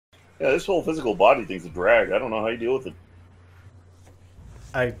Yeah, this whole physical body thing's a drag. I don't know how you deal with it.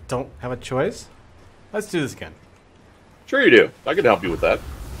 I don't have a choice. Let's do this again. Sure you do. I can help you with that.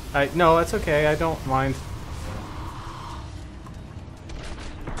 No, that's okay. I don't mind.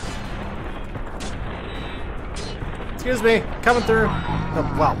 Excuse me, coming through.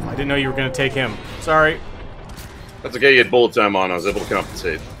 Oh, wow, I didn't know you were going to take him. Sorry. That's okay, you had bullet time on. I was able to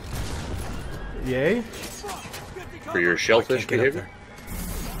compensate. Yay. For your shellfish behavior?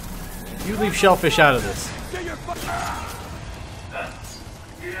 You leave shellfish out of this.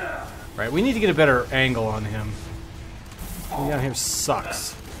 Right, we need to get a better angle on him. Down here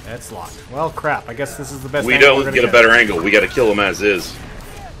sucks. That's locked. Well, crap. I guess this is the best We angle don't get a better angle. We gotta kill him as is.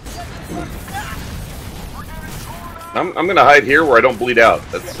 I'm gonna hide here where I don't bleed out.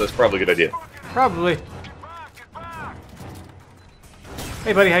 That's probably a good idea. Probably.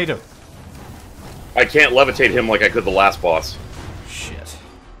 Hey, buddy, how you doing? I can't levitate him like I could the last boss. Shit.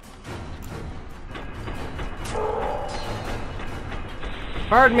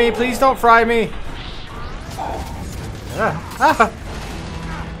 Pardon me, please don't fry me.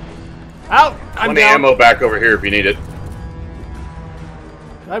 Out! I'm Plenty down. ammo back over here if you need it.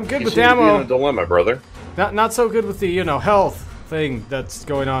 I'm good You with seem to be ammo. in a dilemma, brother. Not so good with the, you know, health thing that's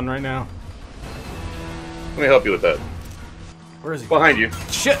going on right now. Let me help you with that. Where is he? Behind you.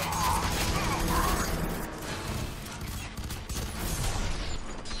 Shit!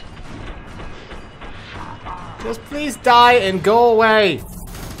 Just please die and go away.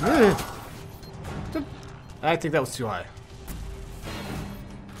 Ugh. I think that was too high.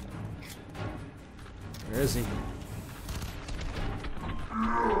 Where is he?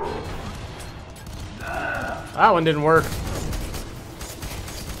 That one didn't work.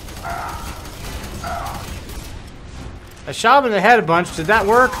 I shot him in the head a bunch. Did that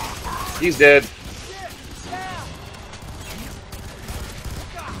work? He's dead.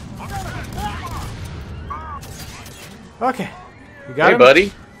 Okay. You got Hey, him?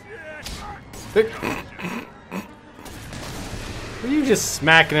 buddy. Were you just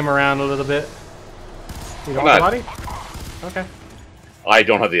smacking him around a little bit? You I'm got not. the body? Okay. I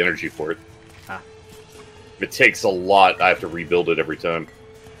don't have the energy for it. Ah. It takes a lot. I have to rebuild it every time.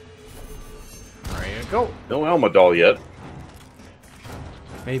 There you go. No Elma doll yet.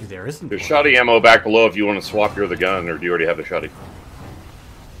 Maybe there isn't. There's shoddy ammo back below if you want to swap your other gun, or do you already have the shoddy?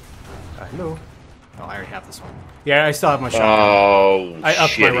 Hello. Oh, I already have this one. Yeah, I still have my shotgun. Oh, I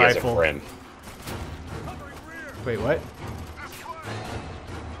upped shit, my he has a rifle. friend. Wait, what?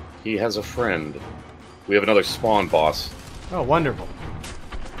 He has a friend. We have another spawn boss. Oh, wonderful.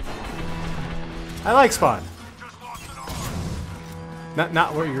 I like Spawn.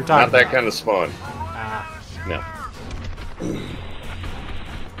 Not what you're talking Not that about. kind of spawn. Ah. No.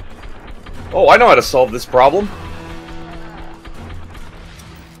 Oh, I know how to solve this problem.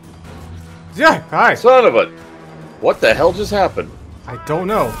 Yeah, hi. Son of a... What the hell just happened? I don't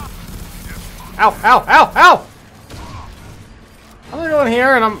know. Ow, ow, ow, ow! I'm gonna go in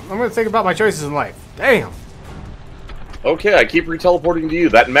here and I'm gonna think about my choices in life. Damn. Okay, I keep re-teleporting to you.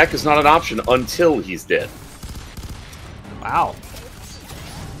 That mech is not an option until he's dead. Wow.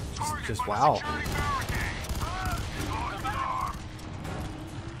 Just wow.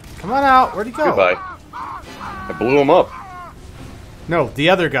 Come on out. Where'd he go? Goodbye. I blew him up. No, the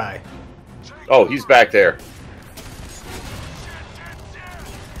other guy. Oh, he's back there.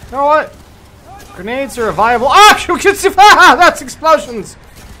 You know what? Grenades are a viable. Ah! Shoot! Ah! That's explosions!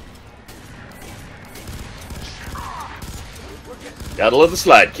 Gotta love the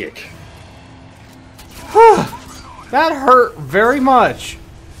slide kick. That hurt very much.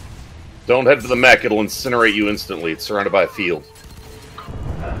 Don't head for the mech, it'll incinerate you instantly. It's surrounded by a field.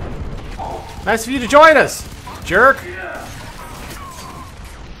 Nice of you to join us, jerk.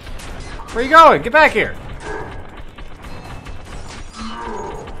 Where you going? Get back here.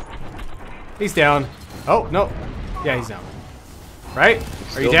 He's down. Oh, no. Yeah, he's down. Right?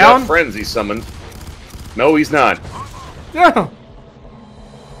 Are you Still down? got friends he summoned. No, he's not. No.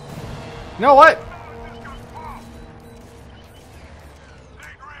 You know what?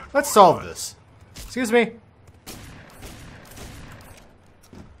 Let's solve this. Excuse me.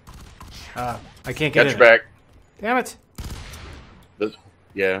 I can't get Got in. your back. Damn it.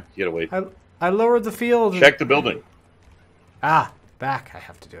 Yeah, you gotta wait. I lowered the field. Check the building. Ah, back. I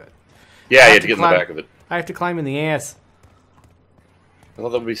have to do it. Yeah, I you have have to get in the climb- back of it. I have to climb in the ass. I thought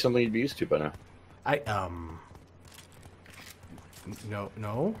that would be something you'd be used to by now.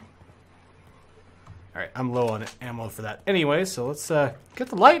 No. Alright, I'm low on ammo for that anyway, so let's get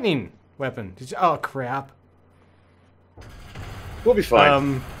the lightning weapon. Oh, crap. We'll be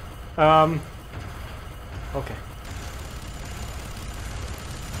fine. Okay.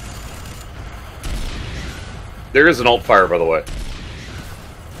 There is an alt fire, by the way.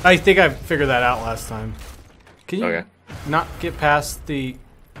 I think I figured that out last time. Can you Okay. not get past the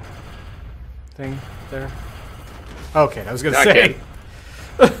thing there? Okay, I was gonna I say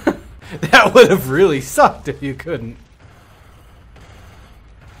that would have really sucked if you couldn't.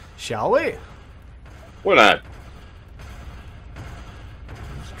 Shall we? Why not?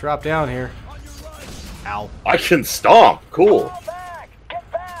 Just drop down here. Ow. I can stomp. Cool.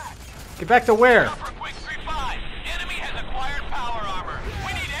 Get back to where? Enemy has acquired power armor.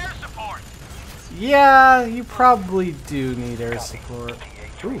 We need air support. Yeah, you probably do need air support.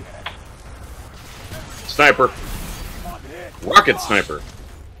 Ooh. Sniper. Rocket sniper.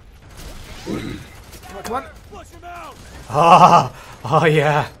 Come on. Oh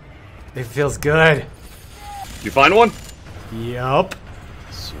yeah. It feels good. Did you find one? Yup.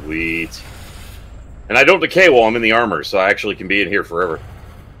 Sweet. And I don't decay while I'm in the armor, so I actually can be in here forever.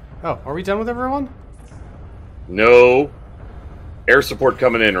 Oh, are we done with everyone? No. Air support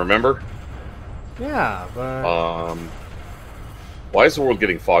coming in, remember? Yeah, but... Why is the world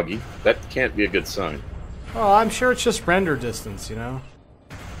getting foggy? That can't be a good sign. Oh, I'm sure it's just render distance, you know?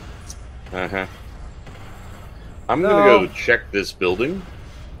 Uh-huh. I'm gonna go check this building.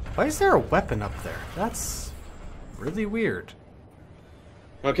 Why is there a weapon up there? That's really weird.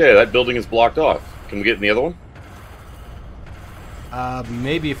 Okay, that building is blocked off. Can we get in the other one?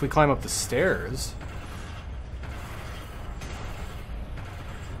 Maybe if we climb up the stairs.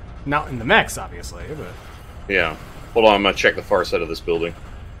 Not in the mechs, obviously, but... Yeah. Hold on, I'm gonna check the far side of this building.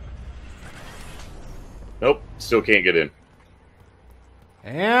 Nope, still can't get in.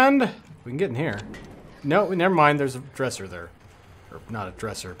 And we can get in here. No, never mind. There's a dresser there, or not a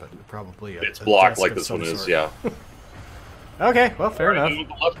dresser, but probably a. It's blocked desk like of this some one is. sort. Yeah. Okay, well, fair enough.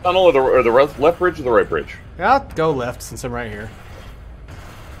 The left tunnel or the left bridge or the right bridge? Yeah, I'll go left since I'm right here.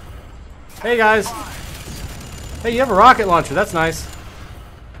 Hey guys. Hey, you have a rocket launcher. That's nice.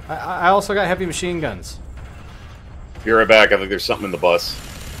 I also got heavy machine guns. Be right back. I think there's something in the bus.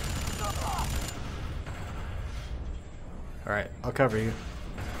 All right, I'll cover you.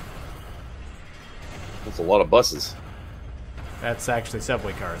 That's a lot of buses. That's actually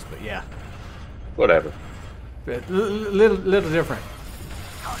subway cars, but yeah, Whatever. but little different.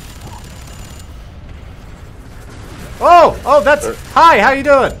 Oh, that's hi. How you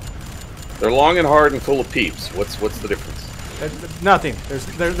doing? They're long and hard and full of peeps. What's the difference? Nothing.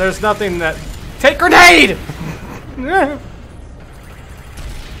 There's nothing that. Take grenade.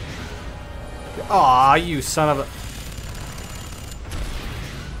 Aw, you son of a.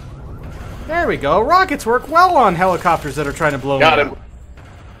 There we go. Rockets work well on helicopters that are trying to blow Got me him. up.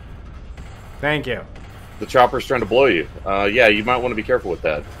 Thank you. The chopper's trying to blow you. Yeah, you might want to be careful with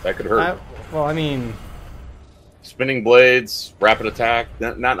that. That could hurt. Well, I mean, Spinning blades, rapid attack,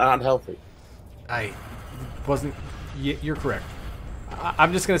 not healthy. I wasn't. You're correct.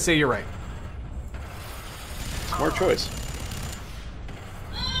 I'm just gonna say you're right. Smart choice.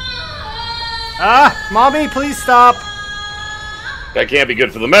 Ah, mommy, please stop. That can't be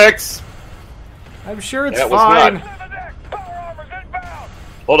good for the mechs. I'm sure it's That was fine. not.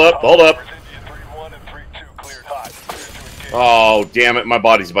 Hold up. Oh, damn it. My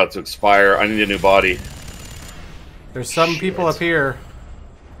body's about to expire. I need a new body. There's some people up here.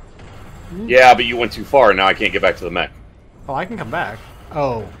 Yeah, but you went too far. Now I can't get back to the mech. Oh, I can come back.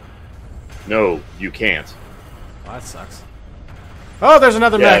 Oh, No, you can't. well, that sucks. Oh, there's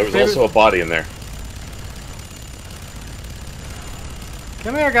another Yeah, mech. there was also a body in there.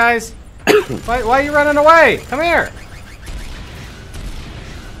 Come here, guys. Why are you running away? Come here.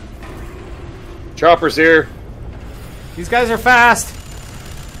 Chopper's here. These guys are fast.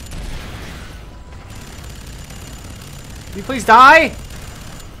 Can you please die?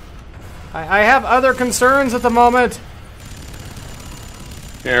 I have other concerns at the moment.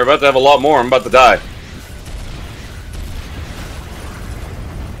 Yeah, we're about to have a lot more. I'm about to die.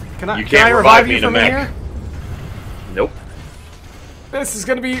 Can I You can't revive revive me you in a from in mech. here? Nope. This is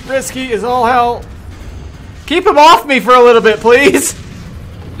gonna be risky as all hell. Keep him off me for a little bit, please.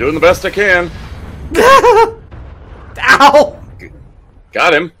 Doing the best I can. Ow!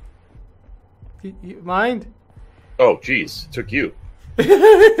 Got him. You mind? Oh, jeez. Took you.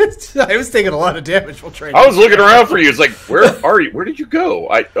 I was taking a lot of damage while trying. I was looking around for you. It's like, where are you? Where did you go?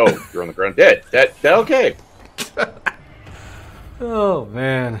 Oh, you're on the ground. Dead. That okay. Oh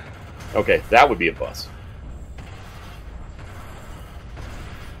man. Okay, that would be a bus.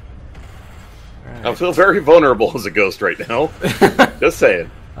 Right. I feel very vulnerable as a ghost right now. Just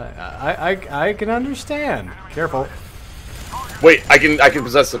saying. I can understand. Careful. Wait, I can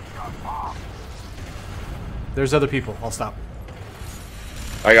possess it. There's other people. I'll stop.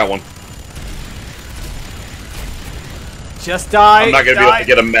 I got one. Just die. I'm not going to be able to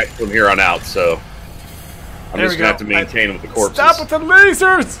get a mech from here on out, so I'm There just we going to go. have to maintain with the corpses. Stop with the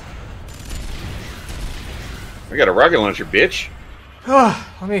lasers! I got a rocket launcher, bitch.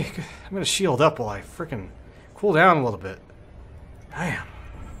 I'm gonna shield up while I frickin' cool down a little bit. Damn.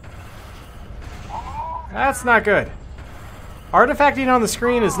 That's not good. Artifacting on the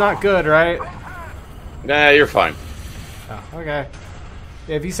screen is not good, right? Nah, you're fine. Oh, okay.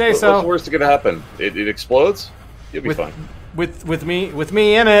 If you say What's the so. worst that's going to happen? It explodes? You'll be fine. With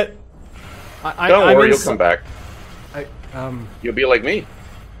me in it. Don't worry, you'll come back. You'll be like me.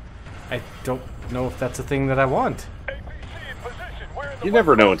 I don't know if that's a thing that I want. You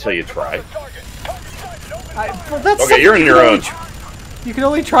never know until you try. Well, that's Okay, you're in your own. You can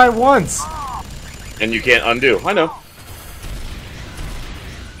only try once. And you can't undo. I know.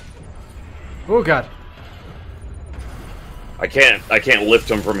 Oh god. I can't lift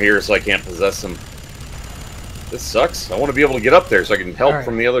him from here, so I can't possess him. This sucks. I want to be able to get up there so I can help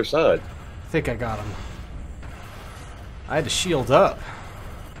from the other side. I think I got him. I had to shield up.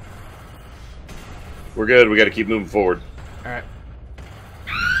 We're good. We got to keep moving forward. Alright.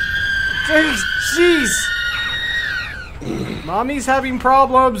 Jeez! Mommy's having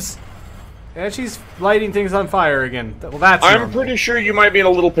problems! And she's lighting things on fire again. Well, that's I'm normal. pretty sure you might be in a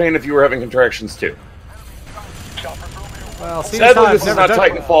little pain if you were having contractions too. Well, Sadly, this is not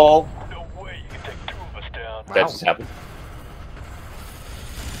Titanfall. No way you can take 2 of us down. That just happened.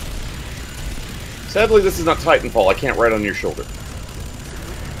 Sadly, this is not Titanfall. I can't ride on your shoulder.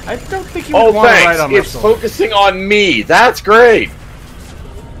 I don't think you would want to ride on my It's shoulder. focusing on me. That's great.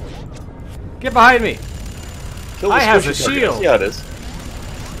 Get behind me. Kill the I have squishy a target. shield. Yeah, it is.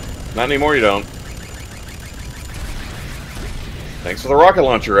 Not anymore, you don't. Thanks for the rocket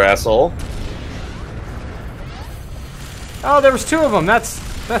launcher, asshole. Oh, there was 2 of them. That's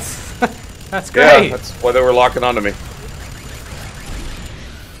that's Yeah, great. that's why they were locking onto me.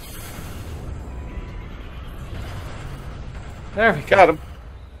 There we go. Got him.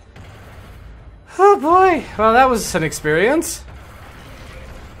 Oh boy. Well, that was an experience.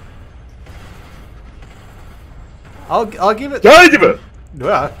 I'll give it.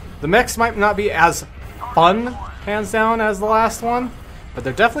 Yeah, the mechs might not be as fun, hands down, as the last one, but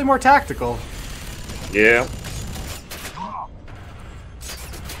they're definitely more tactical. Yeah.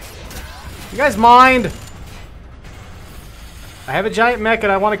 You guys mind? I have a giant mech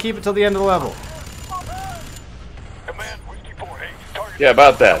and I want to keep it till the end of the level. Command, Whiskey 4-8, target. Yeah,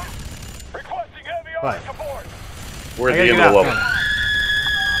 about that. Requesting heavy What? arms support. We're at I the gotta end get of the out. level.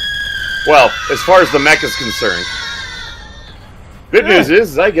 Well, as far as the mech is concerned, good news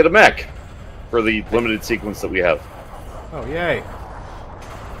is I get a mech for the limited sequence that we have. Oh, yay.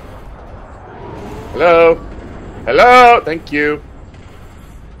 Hello? Hello? Thank you.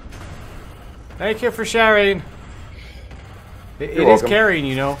 Thank you for sharing. It is welcome. carrying,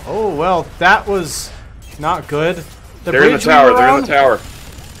 you know. Oh, well, that was not good. They're in the bridge we tower. were They're in on, the tower.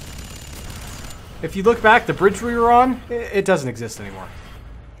 If you look back, the bridge we were on, it doesn't exist anymore.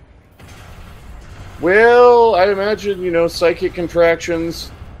 Well, I imagine, you know, psychic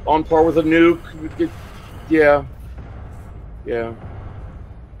contractions on par with a nuke. Yeah. Yeah.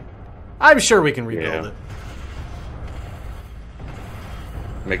 I'm sure we can rebuild Yeah. it.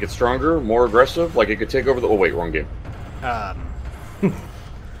 Make it stronger, more aggressive, like it could take over the... Oh, wait, wrong game. I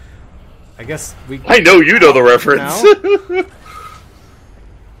guess we... I know you know the reference. No?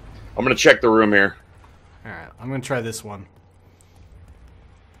 I'm going to check the room here. Alright, I'm going to try this one.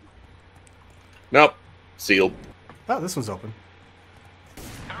 Nope. Sealed. Oh, this one's open.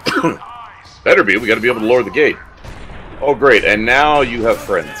 Better be. We got to be able to lower the gate. Oh, great. And now you have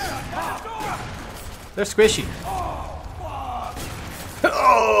friends. They're squishy.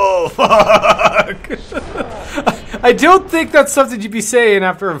 Oh, fuck! I don't think that's something you'd be saying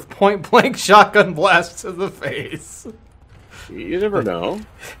after a point-blank shotgun blast to the face. You never know.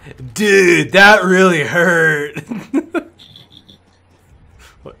 Dude, that really hurt.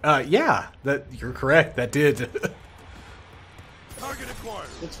 Yeah, you're correct. That did. Target acquired.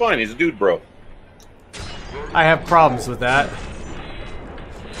 It's fine. He's a dude, bro. I have problems with that.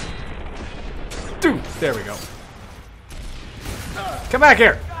 Dude, there we go. Come back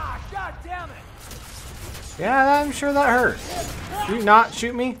here. God damn it. Yeah, I'm sure that hurt. You not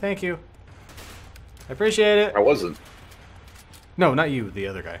shoot me? Thank you. I appreciate it. I wasn't. No, not you, the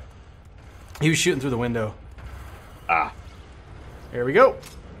other guy. He was shooting through the window. Ah. There we go.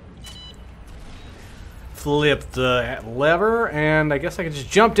 Flip the lever, and I guess I can just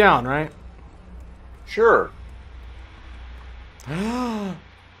jump down, right? Sure.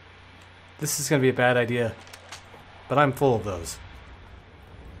 This is going to be a bad idea. But I'm full of those.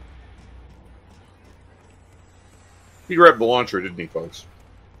 He grabbed the launcher, didn't he, folks?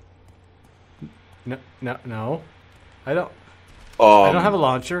 No. I don't have a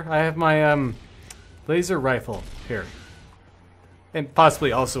launcher. I have my laser rifle here. And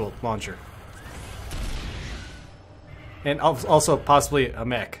possibly also a launcher. And also possibly a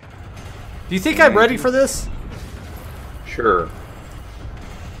mech. Do you think I'm ready for this? Sure.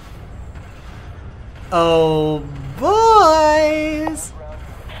 Oh, boys!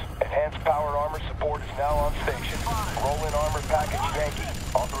 Enhanced power armor support is now on station. Roll-in armor package Yankee.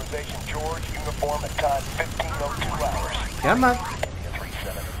 Authorization George. Uniform at time 15:02 hours. Come on.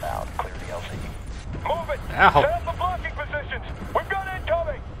 37 inbound. Clear the LZ. Move it! Ow. Set up the blocking positions! We've got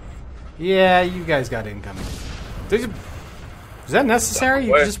incoming! Yeah, you guys got incoming. Is that necessary?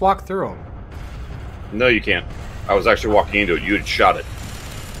 You can just walk through them. No, you can't. I was actually walking into it. You had shot it.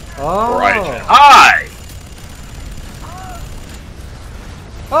 Oh. Right. Hi!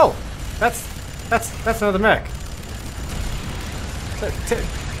 Oh, that's another mech.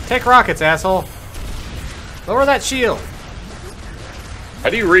 Take rockets, asshole. Lower that shield. How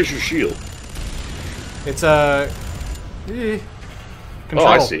do you raise your shield? It's a control.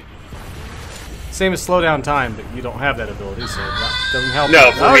 Oh, I see. Same as slow down time, but you don't have that ability, so that doesn't help.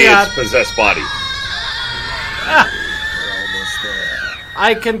 No, for oh, me God. it's possessed body. Ah.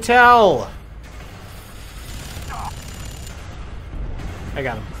 I can tell. I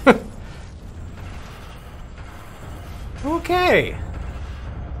got him. Okay.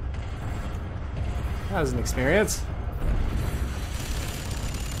 That was an experience.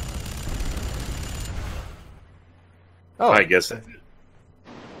 Oh, I guess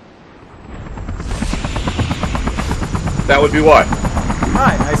that would be what?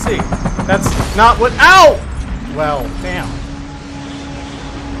 Right, I see. That's not what. Ow! Well, damn.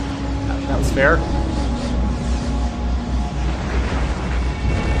 That was fair.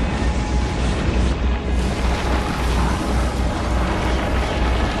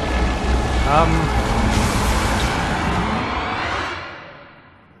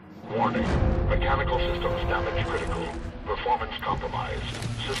 Warning. Mechanical systems damage critical. Performance compromised.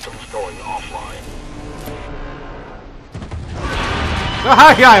 Systems going offline.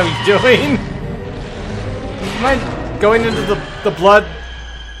 How are you doing? Am I going into the blood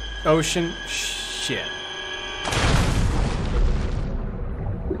ocean? Shit.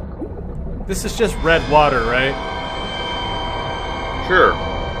 This is just red water, right? Sure.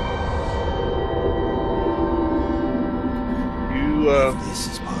 If this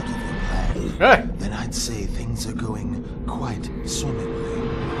is part of your plan, Hey. then I'd say things are going quite swimmingly.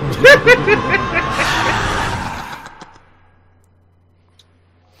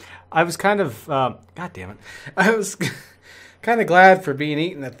 I was kind of, God damn it! I was kind of glad for being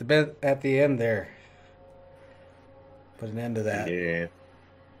eaten at the end there. Put an end to that. Yeah.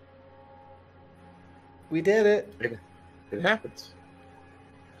 We did it. It happens.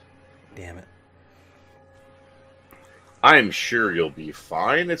 Damn it! I'm sure you'll be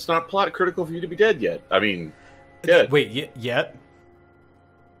fine. It's not plot critical for you to be dead yet. I mean, dead. Wait, yet?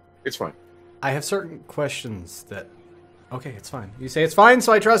 It's fine. I have certain questions that. Okay, it's fine. You say it's fine,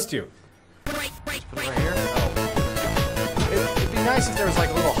 so I trust you. Right here. Oh. It'd be nice if there was like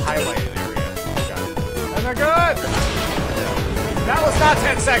a little highlighted area. Oh god. And they're good. That was not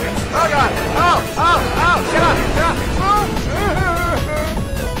 10 seconds. Oh god. Oh. Get up.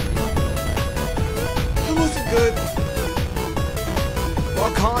 It wasn't good.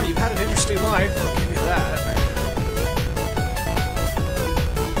 Well, Con, you've had an interesting life. I'll give you that.